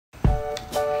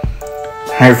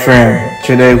Hi friend,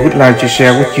 today I would like to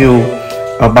share with you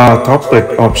about topic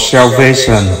of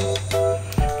salvation.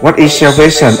 What is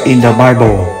salvation in the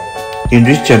Bible? In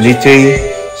Christianity,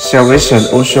 salvation,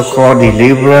 also called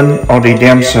deliverance or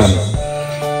redemption,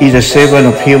 is the saving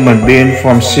of human beings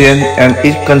from sin and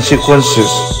its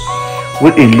consequences,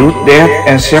 which include death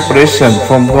and separation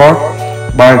from God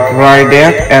by Christ's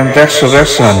death and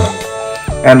resurrection,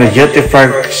 and the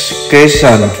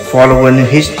justification following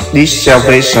this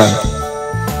salvation.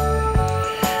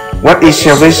 What is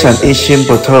salvation in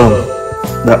simple terms?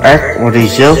 The act of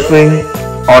reserving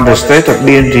or the state of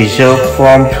being reserved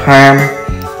from harm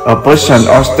a person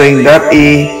or thing, that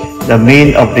is the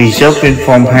means of reserving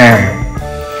from harm.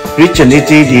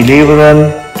 Christianity deliverance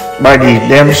by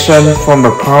redemption from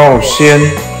the power of sin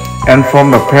and from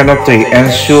the penalty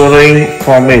ensuing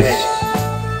from it.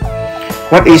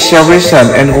 What is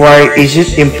salvation and why is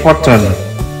it important?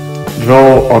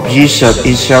 Role of Jesus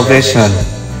in salvation.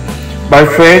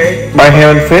 By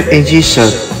having faith in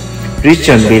Jesus,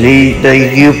 Christians believe they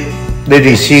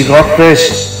receive God's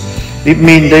grace. It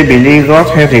means they believe God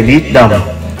has released them,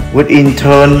 which in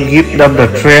turn give them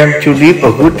the strength to live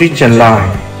a good Christian life.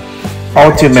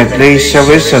 Ultimately,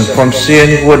 salvation from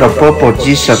sin was the purpose of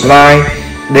Jesus' life,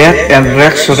 death, and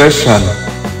resurrection.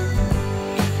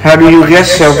 How do you get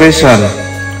salvation?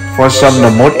 For some, the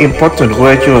most important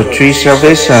way to achieve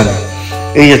salvation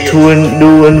is through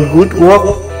doing good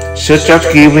work, such as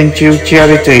giving to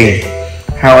charity.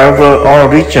 However, all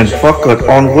religions focus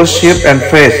on worship and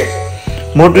faith.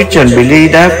 Most Christians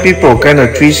believe that people can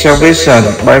achieve salvation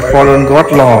by following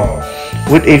God's law,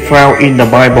 which is found in the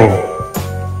Bible.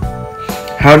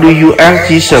 How do you ask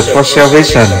Jesus for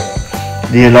salvation?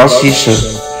 Dear Lord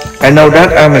Jesus, I know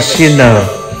that I'm a sinner,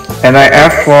 and I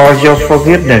ask for your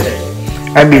forgiveness.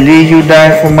 I believe you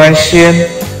died for my sin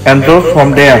and rose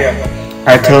from death.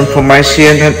 I turn from my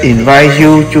sin and invite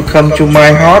you to come to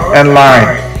my heart and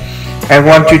life. I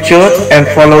want to church and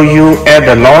follow you as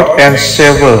the Lord and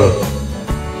Savior.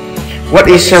 What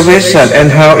is salvation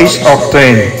and how is it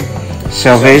obtained?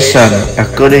 Salvation,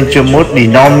 according to most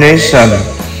denominations,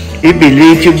 is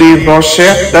believed to be a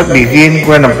process that begins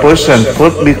when a person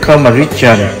first becomes a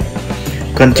Christian,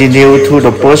 continue through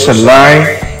the person's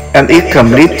life, and is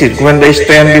completed when they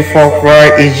stand before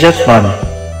Christ in judgment.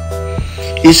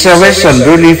 Is salvation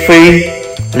really free?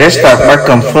 Let's start by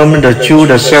confirming the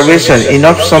truth that salvation is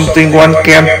not something one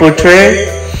can portray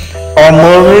or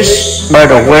nourish by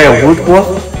the way of good work.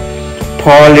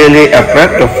 Paul really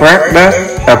addressed the fact that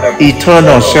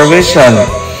eternal salvation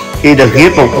is the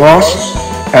gift of God,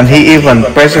 and he even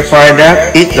specified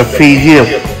that it's a free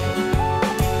gift.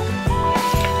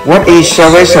 What is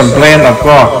salvation plan of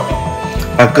God?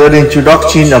 According to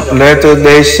doctrine of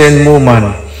Latter-day Saint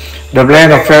movement, the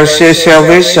plan of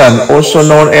salvation, also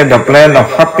known as the plan of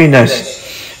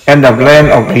happiness and the plan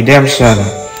of redemption,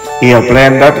 is a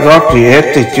plan that God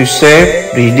created to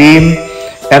save, redeem,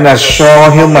 and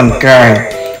assure humankind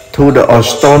through the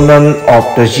atonement of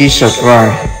the Jesus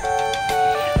Christ.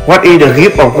 What is the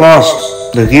gift of God?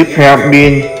 The gift has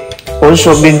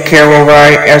also been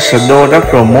characterized as a door that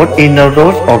promotes inner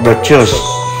growth of the church.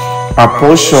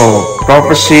 Apostle,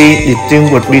 prophecy,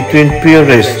 distinguish between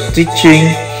purest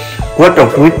teaching, word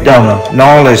of wisdom,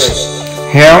 knowledge,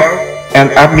 help, and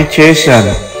application,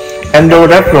 and those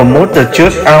that promote the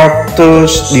church outer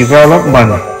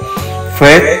development,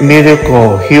 faith,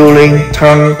 miracle, healing,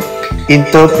 tongue,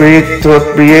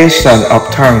 interpretation of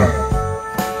tongue.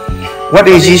 What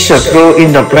is Jesus' role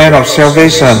in the plan of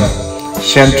salvation?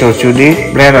 Central to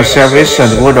this plan of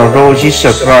salvation was the role of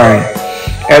Jesus Christ.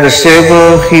 As a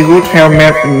Savior, he would help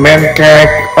mankind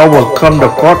overcome the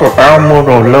cost of our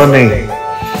moral learning,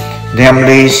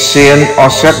 namely sin or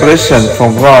separation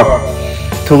from God,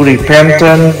 through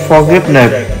repentance,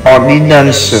 forgiveness,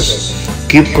 ordinances,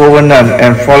 keep covenant,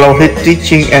 and follow his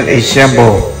teaching and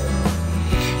example.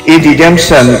 Is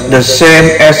redemption the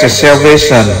same as the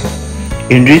salvation?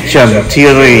 In Christian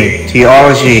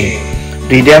theology,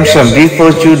 redemption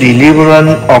refers to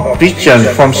deliverance of Christians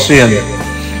from sin.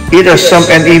 It is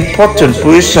an important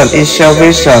position in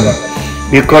salvation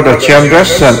because the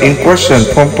transaction in question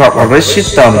from power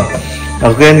resistance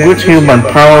against good human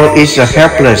power is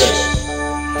helpless.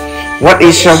 What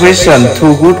is salvation?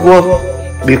 Through good work,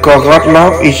 because God's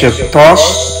love is a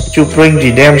task to bring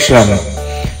redemption.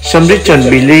 Some Christians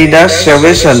believe that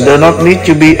salvation does not need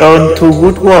to be earned through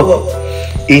good work.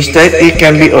 Instead, it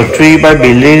can be achieved by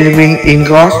believing in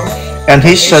God and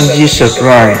His Son Jesus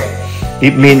Christ.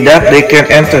 It means that they can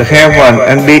enter heaven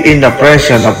and be in the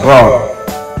presence of God.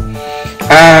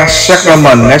 Are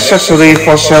sacraments necessary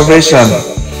for salvation?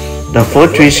 The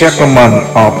first three sacraments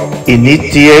of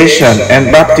initiation and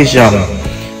baptism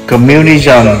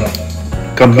communion,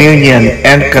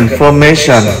 and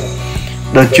confirmation.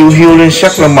 The two healing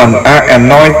sacraments are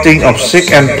anointing of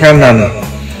sick and penance.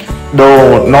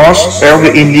 Though not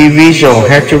every individual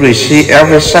has to receive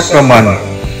every sacrament,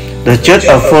 the Church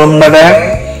affirms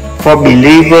that for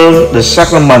believers the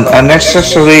sacraments are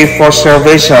necessary for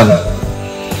salvation.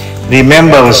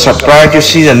 Remember, subscribe to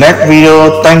see the next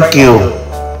video. Thank you.